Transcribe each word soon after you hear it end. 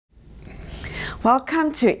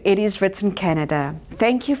Welcome to It Is Written Canada.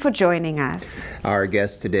 Thank you for joining us. Our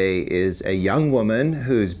guest today is a young woman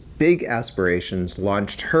whose big aspirations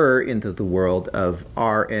launched her into the world of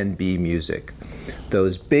R&B music.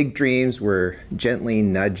 Those big dreams were gently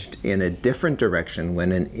nudged in a different direction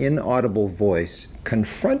when an inaudible voice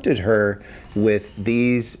confronted her with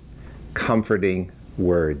these comforting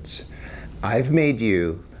words. I've made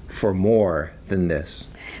you for more than this.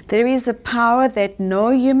 There is a power that no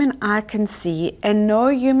human eye can see and no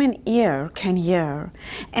human ear can hear.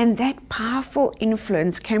 And that powerful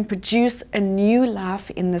influence can produce a new life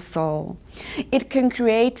in the soul. It can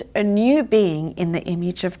create a new being in the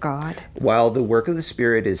image of God. While the work of the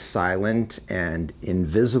Spirit is silent and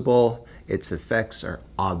invisible, its effects are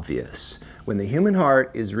obvious. When the human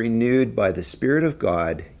heart is renewed by the Spirit of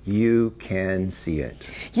God, you can see it.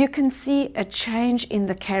 You can see a change in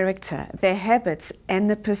the character, their habits, and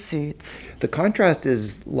the pursuits. The contrast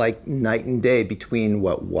is like night and day between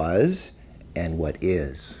what was and what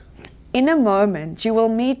is. In a moment, you will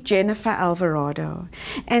meet Jennifer Alvarado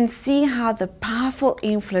and see how the powerful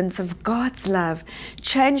influence of God's love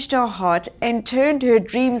changed her heart and turned her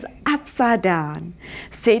dreams upside down,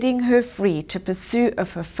 setting her free to pursue a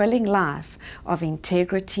fulfilling life of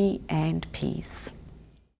integrity and peace.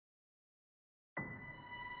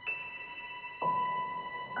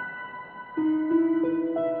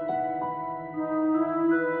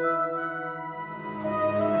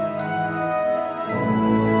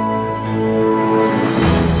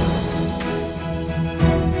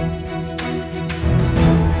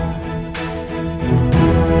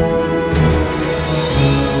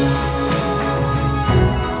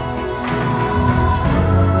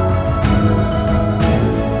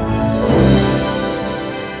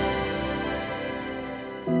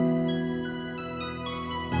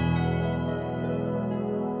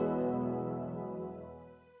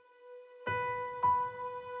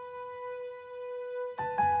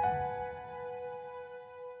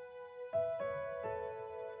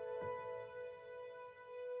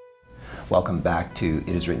 Welcome back to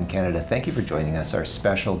It Is Written Canada. Thank you for joining us. Our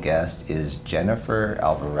special guest is Jennifer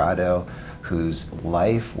Alvarado, whose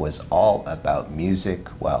life was all about music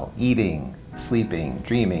while eating, sleeping,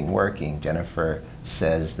 dreaming, working. Jennifer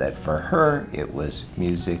says that for her, it was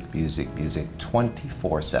music, music, music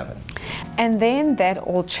 24/7. And then that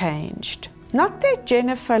all changed. Not that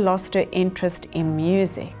Jennifer lost her interest in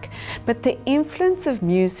music, but the influence of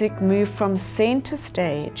music moved from center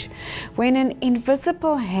stage when an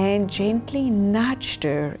invisible hand gently nudged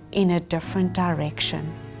her in a different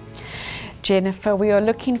direction. Jennifer, we are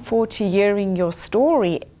looking forward to hearing your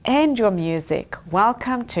story and your music.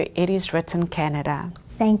 Welcome to It Is Written Canada.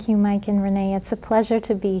 Thank you, Mike and Renee. It's a pleasure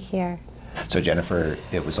to be here. So Jennifer,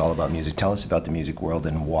 it was all about music. Tell us about the music world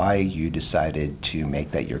and why you decided to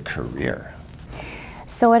make that your career.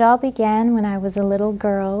 So it all began when I was a little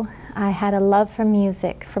girl. I had a love for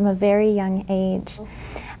music from a very young age.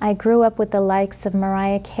 I grew up with the likes of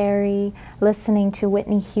Mariah Carey, listening to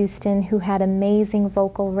Whitney Houston, who had amazing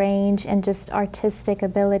vocal range and just artistic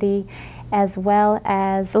ability, as well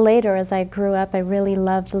as later as I grew up, I really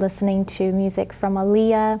loved listening to music from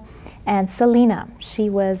Aaliyah and Selena. She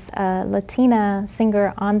was a Latina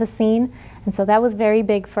singer on the scene, and so that was very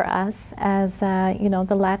big for us as,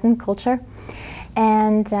 the Latin culture.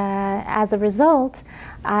 And as a result,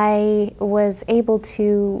 I was able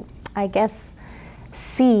to,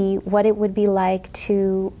 see what it would be like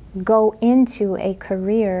to go into a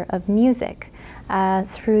career of music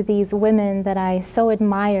through these women that I so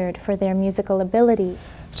admired for their musical ability.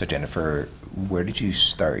 So Jennifer, where did you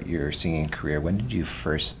start your singing career? When did you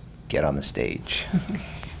first get on the stage?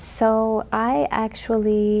 So I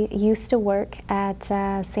actually used to work at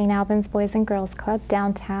St. Albans Boys and Girls Club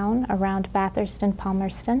downtown around Bathurst and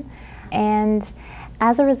Palmerston. And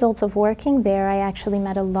as a result of working there, I actually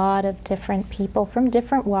met a lot of different people from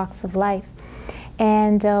different walks of life.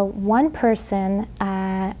 And one person,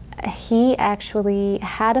 he actually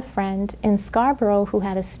had a friend in Scarborough who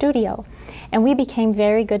had a studio. And we became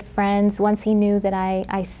very good friends. Once he knew that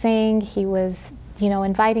I sing, he was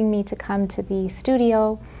inviting me to come to the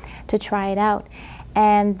studio to try it out.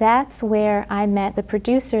 And that's where I met the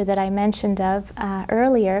producer that I mentioned of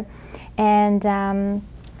earlier. And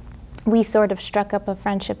we sort of struck up a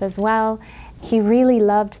friendship as well. He really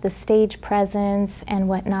loved the stage presence and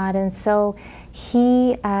whatnot. And so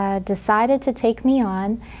he decided to take me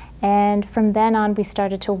on. And from then on, we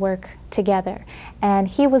started to work together. And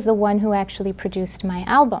he was the one who actually produced my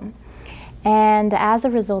album. And as a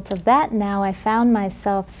result of that, now I found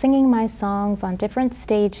myself singing my songs on different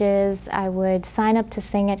stages. I would sign up to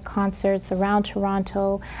sing at concerts around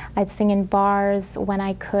Toronto. I'd sing in bars when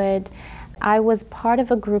I could. I was part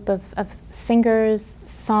of a group of singers,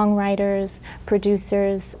 songwriters,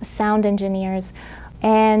 producers, sound engineers.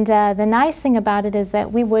 And the nice thing about it is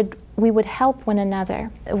that we would help one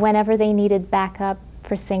another. Whenever they needed backup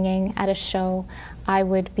for singing at a show, I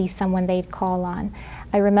would be someone they'd call on.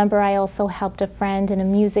 I remember I also helped a friend in a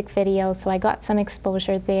music video, so I got some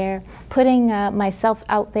exposure there. Putting myself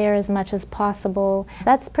out there as much as possible,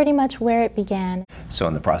 that's pretty much where it began. So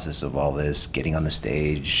in the process of all this, getting on the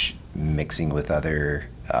stage, mixing with other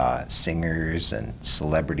singers and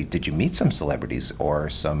celebrities, did you meet some celebrities or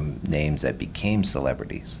some names that became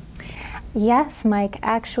celebrities? Yes, Mike.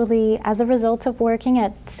 Actually, as a result of working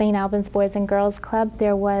at St. Albans Boys and Girls Club,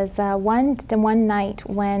 there was one night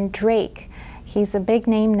when Drake, he's a big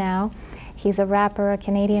name now, he's a rapper, a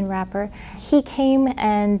Canadian rapper, he came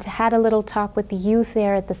and had a little talk with the youth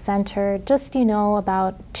there at the center, just,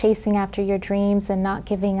 about chasing after your dreams and not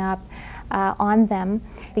giving up on them.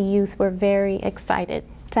 The youth were very excited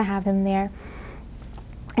to have him there.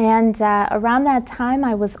 And around that time,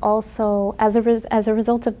 I was also, as a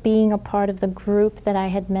result of being a part of the group that I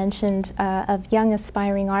had mentioned of young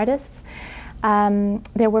aspiring artists,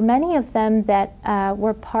 there were many of them that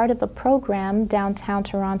were part of a program downtown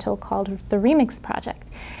Toronto called the Remix Project.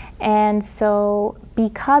 And so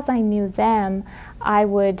because I knew them, I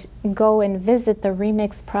would go and visit the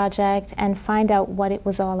Remix Project and find out what it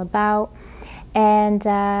was all about. And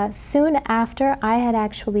soon after, I had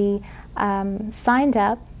actually signed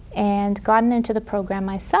up and gotten into the program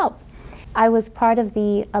myself. I was part of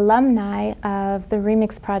the alumni of the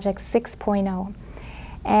Remix Project 6.0.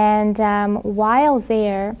 And while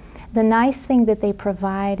there, the nice thing that they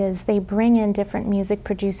provide is they bring in different music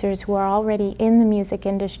producers who are already in the music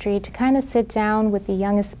industry to kind of sit down with the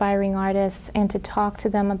young aspiring artists and to talk to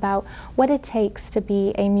them about what it takes to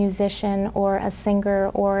be a musician or a singer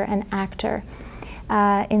or an actor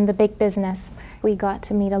in the big business. We got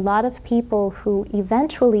to meet a lot of people who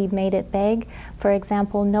eventually made it big. For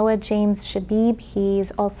example, Noah James Shabib, he's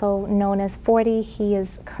also known as 40. He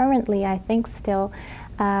is currently, I think still,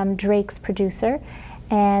 Drake's producer.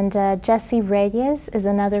 And Jessie Reyes is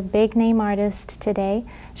another big name artist today.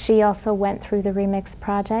 She also went through the Remix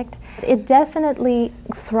Project. It definitely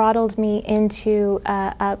throttled me into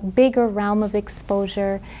a bigger realm of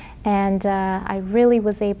exposure, and I really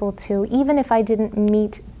was able to, even if I didn't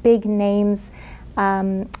meet big names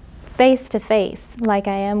face to face like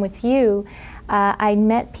I am with you, I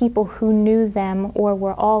met people who knew them or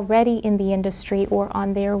were already in the industry or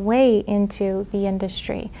on their way into the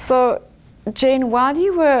industry. So, Jen, while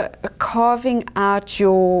you were carving out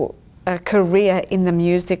your career in the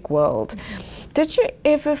music world, did you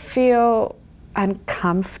ever feel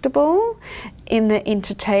uncomfortable in the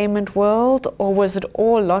entertainment world, or was it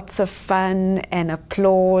all lots of fun and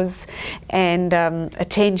applause and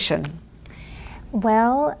attention?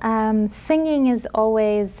 Well, singing has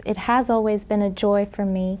always been a joy for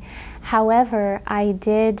me. However, I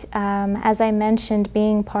did, as I mentioned,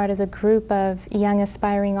 being part of the group of young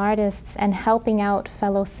aspiring artists and helping out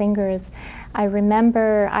fellow singers, I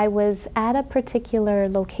remember I was at a particular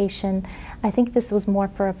location. I think this was more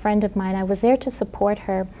for a friend of mine. I was there to support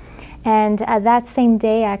her. And that same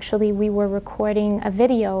day, actually, we were recording a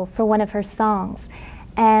video for one of her songs.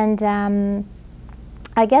 And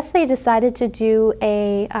I guess they decided to do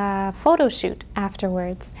a photo shoot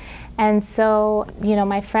afterwards. And so,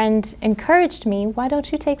 my friend encouraged me, why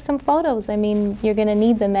don't you take some photos? I mean, you're going to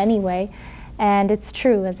need them anyway. And it's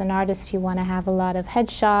true, as an artist, you want to have a lot of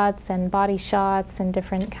headshots and body shots and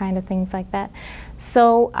different kind of things like that.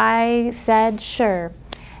 So I said, sure.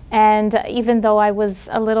 And even though I was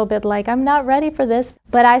a little bit like, I'm not ready for this,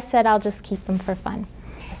 but I said, I'll just keep them for fun.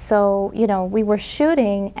 So, we were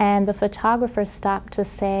shooting and the photographer stopped to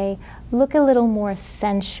say, look a little more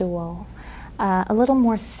sensual, a little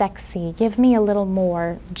more sexy, give me a little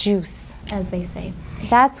more juice, as they say.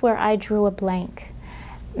 That's where I drew a blank,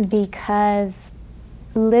 because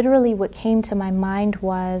literally what came to my mind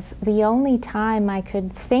was the only time I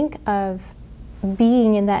could think of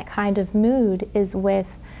being in that kind of mood is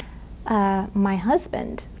with my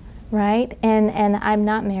husband. Right? And I'm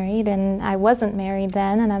not married, and I wasn't married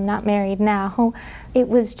then, and I'm not married now. It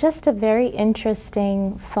was just a very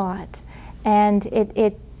interesting thought. And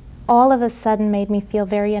it all of a sudden made me feel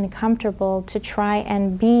very uncomfortable to try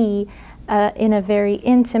and be in a very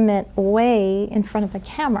intimate way in front of a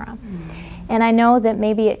camera. And I know that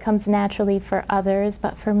maybe it comes naturally for others,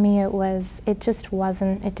 but for me it just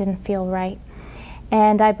wasn't, it didn't feel right.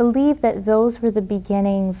 And I believe that those were the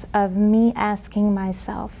beginnings of me asking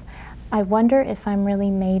myself, I wonder if I'm really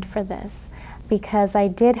made for this. because I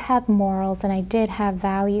did have morals and I did have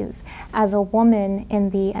values. As a woman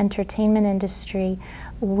in the entertainment industry,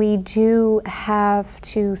 we do have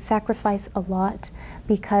to sacrifice a lot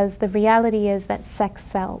because the reality is that sex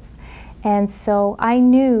sells. And so I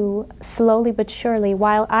knew slowly but surely,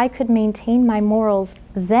 while I could maintain my morals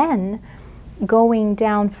then, going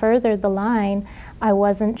down further the line, I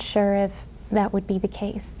wasn't sure if that would be the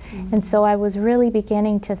case. And so I was really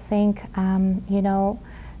beginning to think, you know,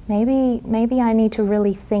 maybe I need to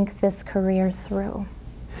really think this career through.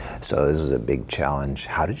 So this is a big challenge.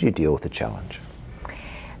 How did you deal with the challenge?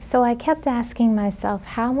 So I kept asking myself,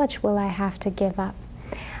 how much will I have to give up?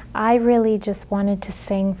 I really just wanted to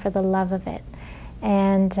sing for the love of it.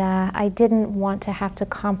 And I didn't want to have to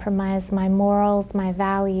compromise my morals, my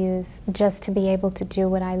values, just to be able to do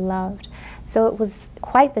what I loved. So it was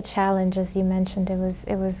quite the challenge, as you mentioned. It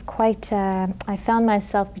was quite, I found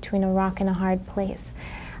myself between a rock and a hard place.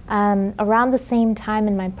 Around the same time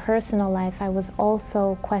in my personal life, I was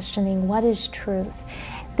also questioning, what is truth?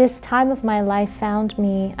 This time of my life found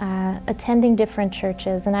me attending different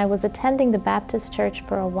churches, and I was attending the Baptist church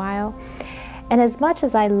for a while. And as much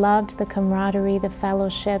as I loved the camaraderie, the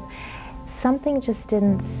fellowship, something just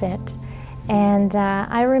didn't sit. And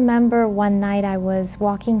I remember one night I was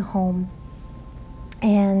walking home,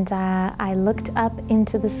 and I looked up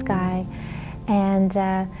into the sky, and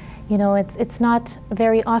you know, it's not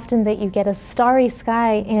very often that you get a starry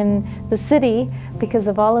sky in the city because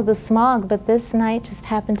of all of the smog, but this night just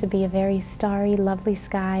happened to be a very starry, lovely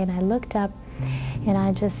sky, and I looked up and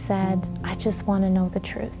I just said, I just want to know the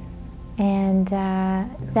truth. And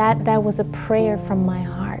that was a prayer from my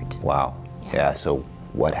heart. Wow. Yeah, so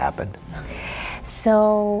what happened?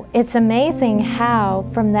 So it's amazing how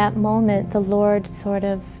from that moment the Lord sort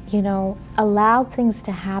of, you know, allowed things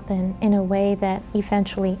to happen in a way that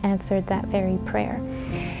eventually answered that very prayer.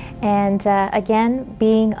 And again,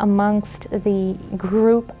 being amongst the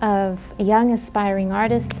group of young aspiring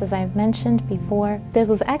artists, as I've mentioned before, there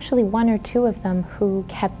was actually one or two of them who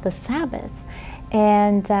kept the Sabbath.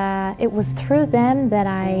 And it was through them that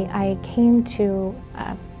I came to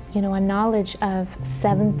you know, a knowledge of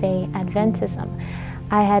Seventh-day Adventism.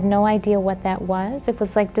 I had no idea what that was. It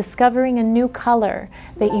was like discovering a new color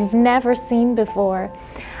that you've never seen before.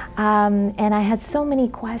 And I had so many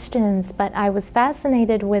questions, but I was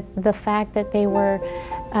fascinated with the fact that they were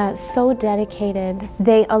so dedicated.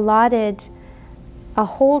 They allotted a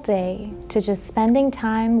whole day to just spending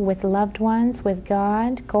time with loved ones, with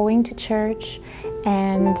God, going to church,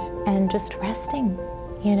 and just resting.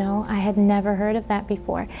 You know, I had never heard of that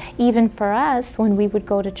before. Even for us, when we would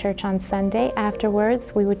go to church on Sunday,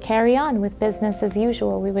 afterwards we would carry on with business as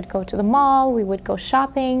usual. We would go to the mall, we would go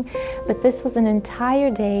shopping, but this was an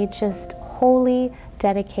entire day just wholly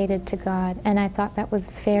dedicated to God. And I thought that was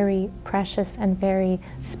very precious and very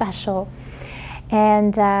special.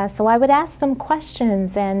 And so I would ask them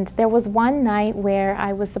questions, and there was one night where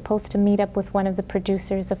I was supposed to meet up with one of the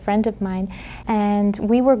producers, a friend of mine, and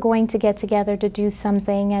we were going to get together to do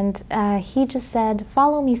something, and he just said,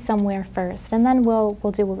 follow me somewhere first, and then we'll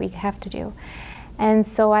do what we have to do. And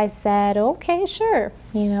so I said, okay, sure.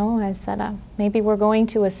 You know, I said, maybe we're going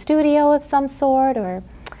to a studio of some sort, or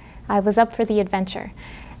I was up for the adventure.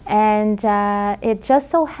 And it just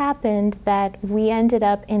so happened that we ended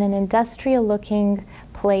up in an industrial-looking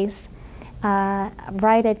place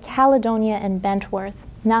right at Caledonia and Bentworth,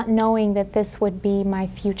 not knowing that this would be my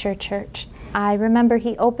future church. I remember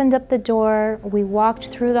he opened up the door, we walked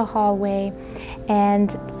through the hallway,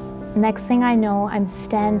 and next thing I know, I'm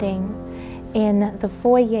standing in the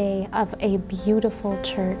foyer of a beautiful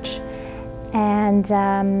church.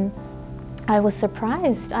 And I was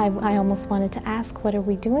surprised. I almost wanted to ask, what are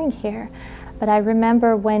we doing here? But I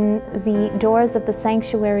remember when the doors of the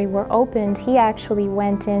sanctuary were opened, he actually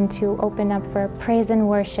went in to open up for praise and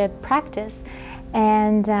worship practice.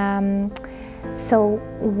 And so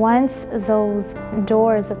once those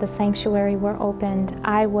doors of the sanctuary were opened,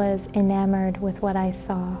 I was enamored with what I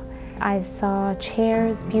saw. I saw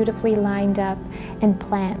chairs beautifully lined up and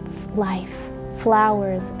plants, life,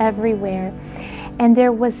 flowers everywhere. And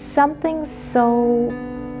there was something so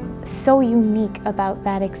unique about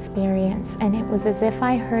that experience, and it was as if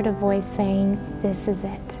I heard a voice saying, this is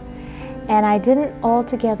it. And I didn't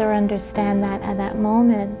altogether understand that at that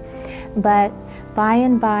moment, but by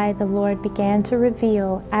and by the Lord began to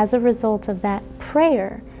reveal, as a result of that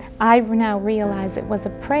prayer, I now realize it was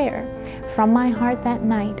a prayer from my heart that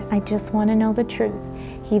night. I just want to know the truth.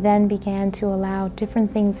 He then began to allow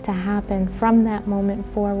different things to happen from that moment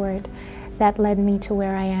forward that led me to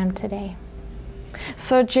where I am today.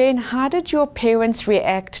 So Jen, how did your parents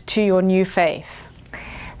react to your new faith?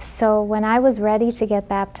 So when I was ready to get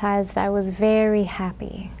baptized, I was very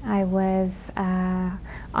happy. I was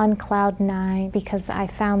on cloud nine because I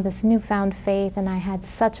found this newfound faith, and I had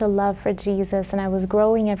such a love for Jesus, and I was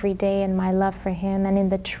growing every day in my love for him and in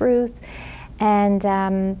the truth. And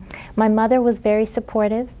my mother was very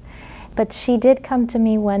supportive, but she did come to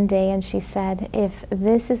me one day and she said, if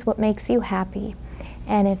this is what makes you happy,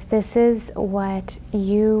 and if this is what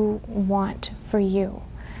you want for you,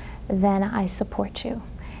 then I support you.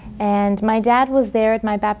 And my dad was there at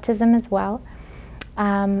my baptism as well.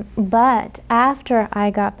 But after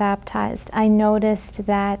I got baptized, I noticed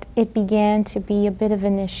that it began to be a bit of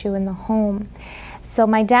an issue in the home. So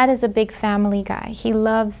my dad is a big family guy. He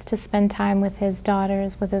loves to spend time with his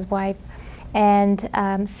daughters, with his wife. And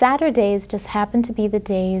Saturdays just happened to be the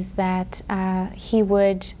days that he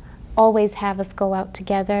would always have us go out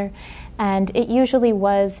together. And it usually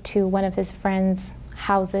was to one of his friends'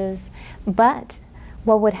 houses. But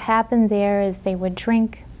what would happen there is they would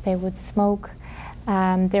drink, they would smoke,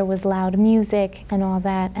 there was loud music and all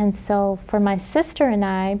that. And so for my sister and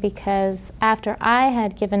I, because after I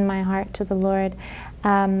had given my heart to the Lord,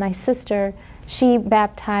 my sister, she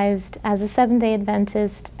baptized as a Seventh-day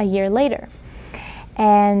Adventist a year later.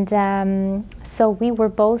 And so we were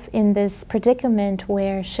both in this predicament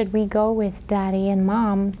where, should we go with Daddy and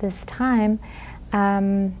Mom this time?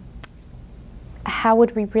 How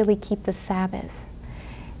would we really keep the Sabbath?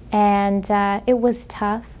 And it was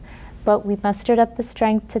tough, but we mustered up the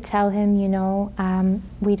strength to tell him, you know,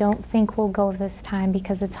 we don't think we'll go this time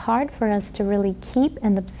because it's hard for us to really keep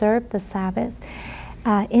and observe the Sabbath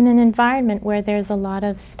in an environment where there's a lot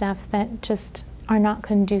of stuff that just are not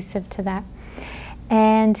conducive to that.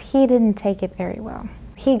 And he didn't take it very well.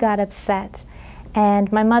 He got upset.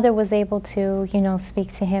 And my mother was able to, you know,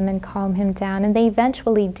 speak to him and calm him down. And they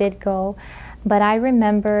eventually did go. But I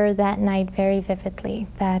remember that night very vividly,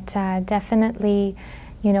 that definitely,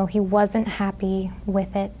 you know, he wasn't happy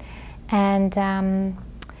with it. And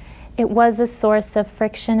it was a source of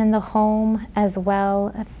friction in the home as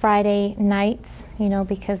well. Friday nights, you know,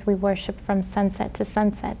 because we worship from sunset to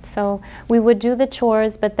sunset. So we would do the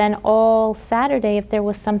chores, but then all Saturday, if there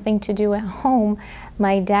was something to do at home,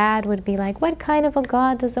 my dad would be like, what kind of a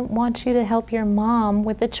God doesn't want you to help your mom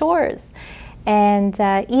with the chores? And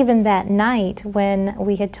even that night when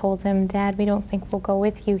we had told him, Dad, we don't think we'll go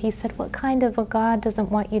with you, he said, what kind of a God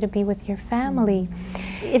doesn't want you to be with your family?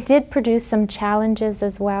 It did produce some challenges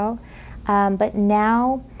as well. But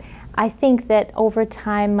now I think that over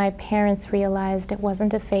time my parents realized it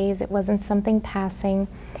wasn't a phase, it wasn't something passing.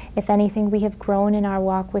 If anything, we have grown in our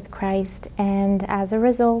walk with Christ, and as a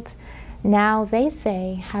result, now they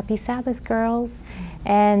say, Happy Sabbath, girls.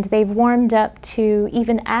 And they've warmed up to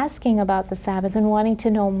even asking about the Sabbath and wanting to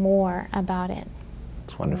know more about it.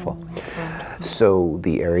 It's wonderful. So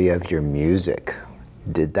the area of your music,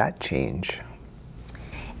 did that change?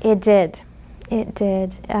 It did. It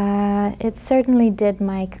did. It certainly did,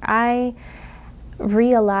 Mike. I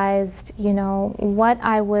realized, you know, what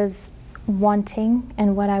I was wanting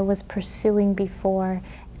and what I was pursuing before.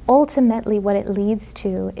 Ultimately, what it leads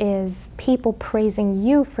to is people praising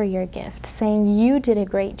you for your gift, saying you did a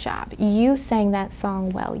great job, you sang that song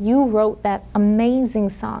well, you wrote that amazing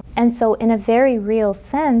song. And so in a very real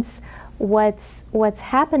sense, what's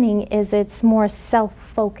happening is it's more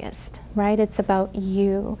self-focused, right? It's about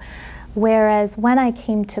you. Whereas when I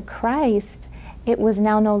came to Christ, it was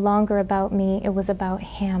now no longer about me, it was about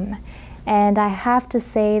Him. And I have to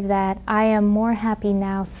say that I am more happy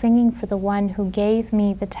now singing for the one who gave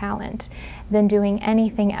me the talent than doing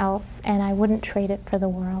anything else, and I wouldn't trade it for the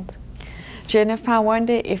world. Jennifer, I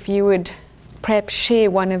wonder if you would perhaps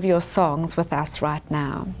share one of your songs with us right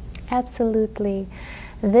now. Absolutely.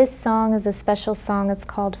 This song is a special song. It's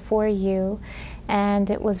called For You. And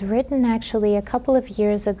it was written actually a couple of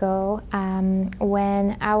years ago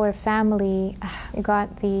when our family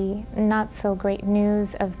got the not so great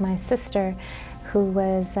news of my sister, who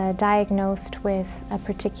was diagnosed with a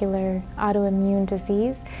particular autoimmune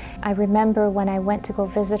disease. I remember when I went to go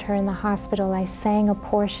visit her in the hospital, I sang a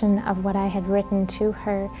portion of what I had written to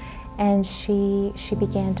her, and she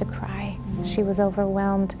began to cry. She was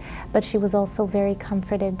overwhelmed, but she was also very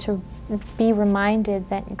comforted to be reminded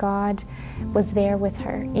that God was there with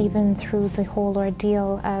her, even through the whole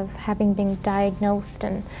ordeal of having been diagnosed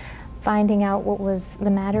and finding out what was the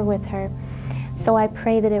matter with her. So I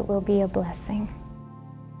pray that it will be a blessing.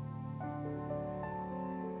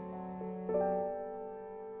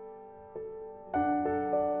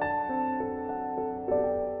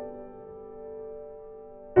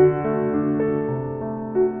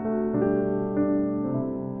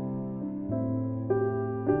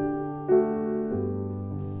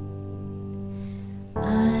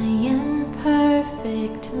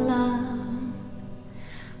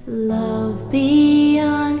 love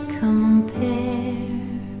beyond compare.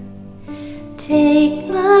 Take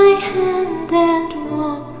my hand and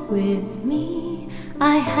walk with me.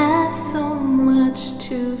 I have so much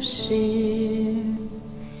to share.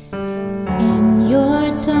 In your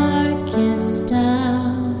darkest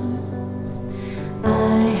hours,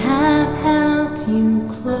 I have held you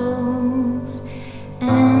close,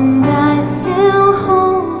 and I still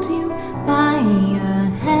hold you by a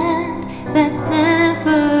hand that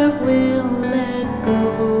never will let go.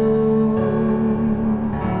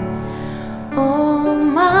 Oh,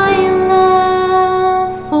 my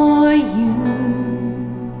love for you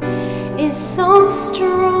is so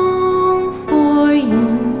strong for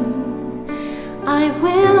you. I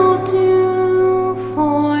will do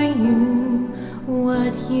for you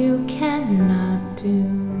what you cannot do.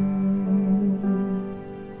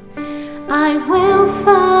 I will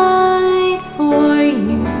fight for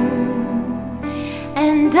you,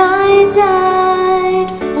 and I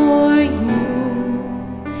died for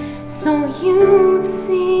you, so you'd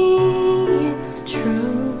see it's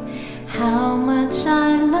true how much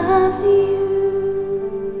I love you.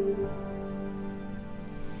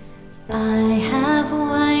 I have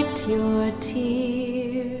wiped your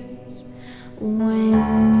tears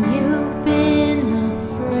when you've been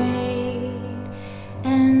afraid,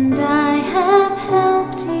 and I have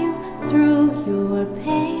helped you through your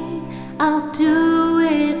pain. I'll do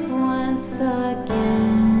it once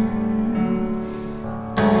again.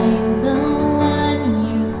 I'm the one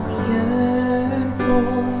you yearn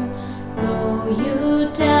for, though you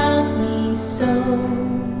doubt me so.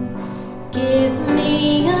 Give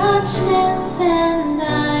me a chance and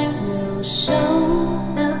I will show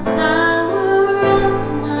the power of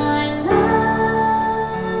my love.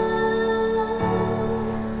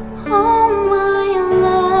 Oh, my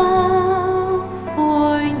love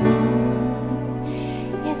for you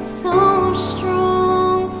is so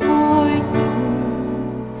strong for you.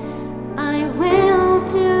 I will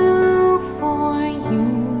do for you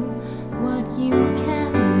what you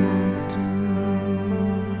cannot do.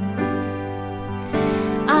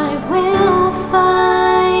 I will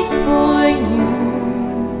fight for you,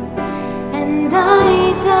 and I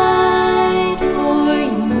died for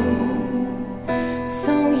you,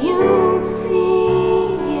 so you'll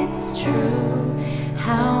see it's true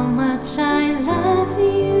how much I love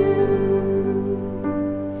you.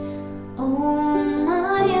 Oh,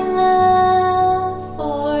 my love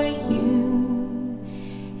for you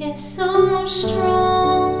is so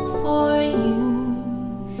strong for you,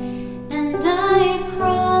 and I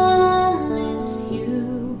promise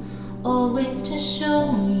you always to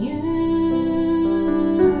show you.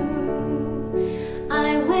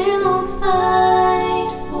 I will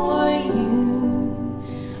fight for you,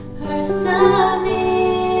 persevere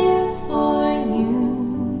for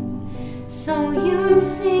you, so you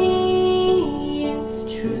see it's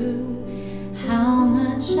true how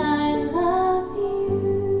much I love you.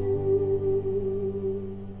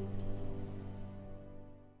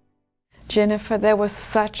 Jennifer, that was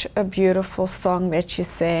such a beautiful song that you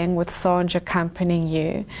sang with Sanj accompanying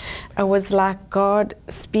you. It was like God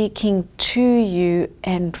speaking to you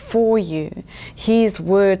and for you, His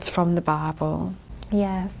words from the Bible.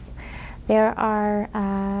 Yes. There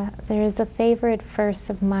is a favorite verse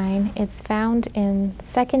of mine. It's found in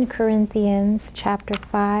 2 Corinthians chapter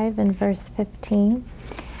 5 and verse 15.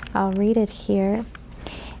 I'll read it here.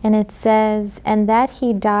 And it says, "And that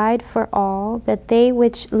he died for all, that they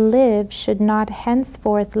which live should not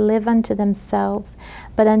henceforth live unto themselves,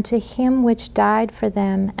 but unto him which died for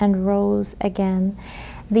them and rose again."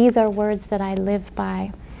 These are words that I live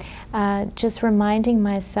by. Just reminding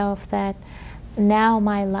myself that now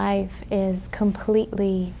my life is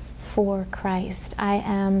completely for Christ. I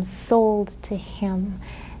am sold to Him,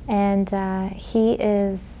 and He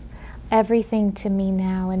is everything to me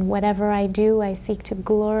now. And whatever I do, I seek to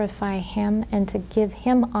glorify Him and to give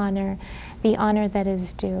Him honor, the honor that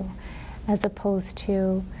is due, as opposed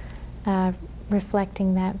to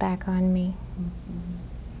reflecting that back on me.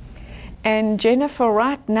 And Jennifer,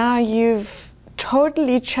 right now you've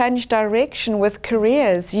totally changed direction with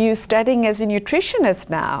careers. You're studying as a nutritionist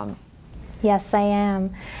now. Yes, I am.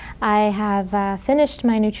 I have finished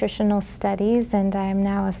my nutritional studies, and I am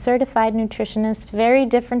now a certified nutritionist, very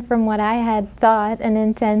different from what I had thought and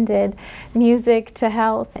intended, music to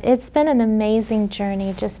health. It's been an amazing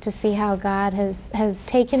journey just to see how God has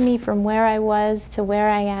taken me from where I was to where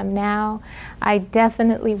I am now. I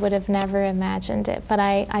definitely would have never imagined it, but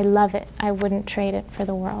I love it. I wouldn't trade it for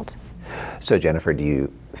the world. So Jennifer, do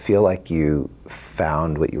you feel like you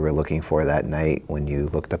found what you were looking for that night when you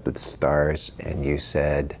looked up at the stars and you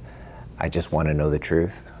said, I just want to know the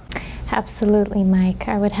truth? Absolutely, Mike.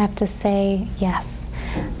 I would have to say yes.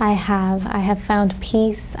 I have. I have found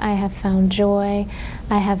peace. I have found joy.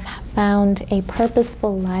 I have found a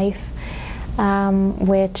purposeful life,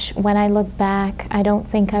 which when I look back, I don't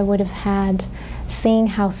think I would have had. Seeing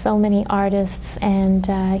how so many artists and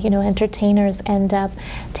entertainers end up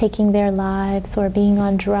taking their lives or being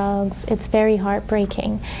on drugs, it's very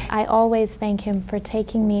heartbreaking. I always thank him for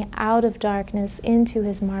taking me out of darkness into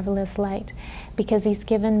his marvelous light, because he's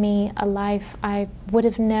given me a life I would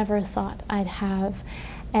have never thought I'd have.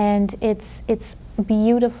 And it's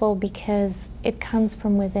beautiful because it comes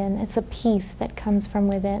from within. It's a peace that comes from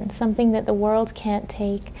within, something that the world can't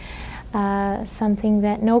take. Something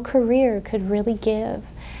that no career could really give.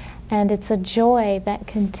 And it's a joy that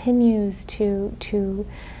continues to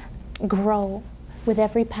grow with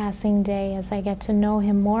every passing day. As I get to know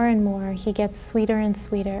him more and more, he gets sweeter and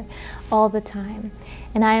sweeter all the time.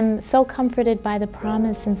 And I'm so comforted by the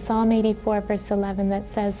promise in Psalm 84, verse 11, that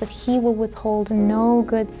says that he will withhold no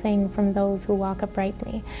good thing from those who walk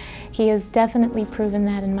uprightly. He has definitely proven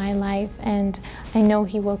that in my life, and I know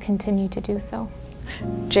he will continue to do so.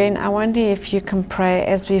 Jen, I wonder if you can pray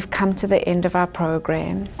as we've come to the end of our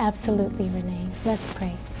program. Absolutely, Renee. Let's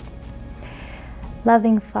pray.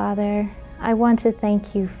 Loving Father, I want to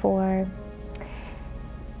thank you for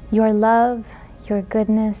your love, your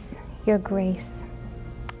goodness, your grace.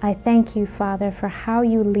 I thank you, Father, for how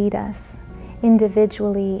you lead us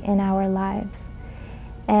individually in our lives.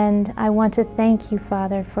 And I want to thank you,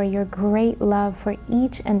 Father, for your great love for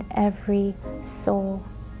each and every soul.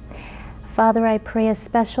 Father, I pray a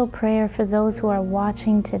special prayer for those who are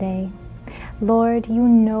watching today. Lord, you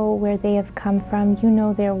know where they have come from. You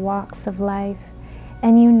know their walks of life.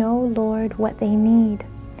 And you know, Lord, what they need,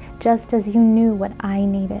 just as you knew what I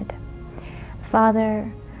needed. Father,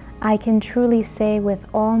 I can truly say with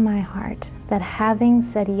all my heart that having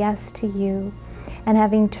said yes to you and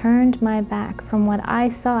having turned my back from what I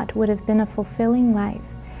thought would have been a fulfilling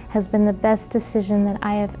life has been the best decision that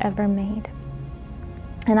I have ever made.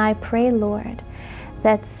 And I pray, Lord,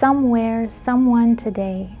 that somewhere, someone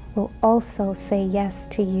today will also say yes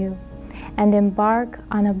to you and embark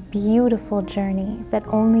on a beautiful journey that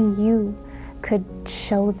only you could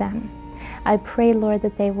show them. I pray, Lord,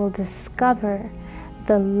 that they will discover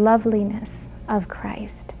the loveliness of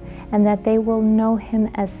Christ and that they will know him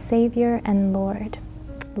as Savior and Lord.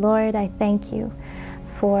 Lord, I thank you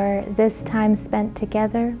for this time spent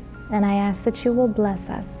together, and I ask that you will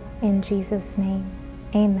bless us in Jesus' name.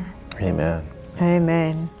 Amen. Amen.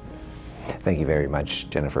 Amen. Thank you very much,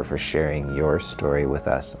 Jennifer, for sharing your story with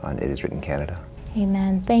us on It Is Written Canada.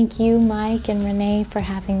 Amen. Thank you, Mike and Renee, for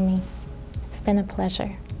having me. It's been a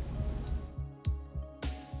pleasure.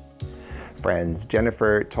 Friends,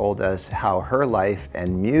 Jennifer told us how her life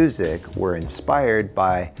and music were inspired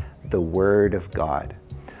by the Word of God.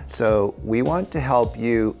 So we want to help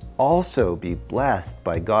you also be blessed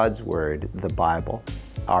by God's Word, the Bible.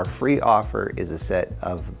 Our free offer is a set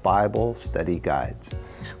of Bible study guides.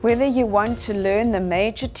 Whether you want to learn the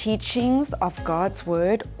major teachings of God's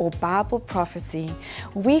Word or Bible prophecy,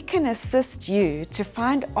 we can assist you to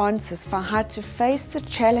find answers for how to face the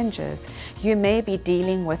challenges you may be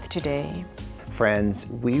dealing with today. Friends,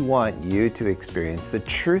 we want you to experience the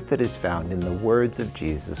truth that is found in the words of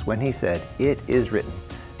Jesus when he said, "It is written,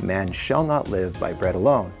 man shall not live by bread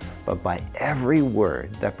alone, but by every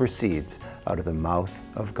word that proceeds out of the mouth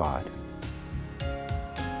of God."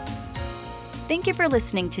 Thank you for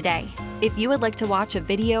listening today. If you would like to watch a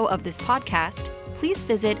video of this podcast, please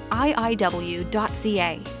visit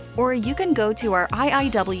iiw.ca, or you can go to our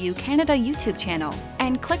IIW Canada YouTube channel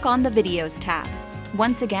and click on the Videos tab.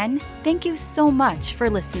 Once again, thank you so much for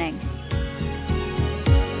listening.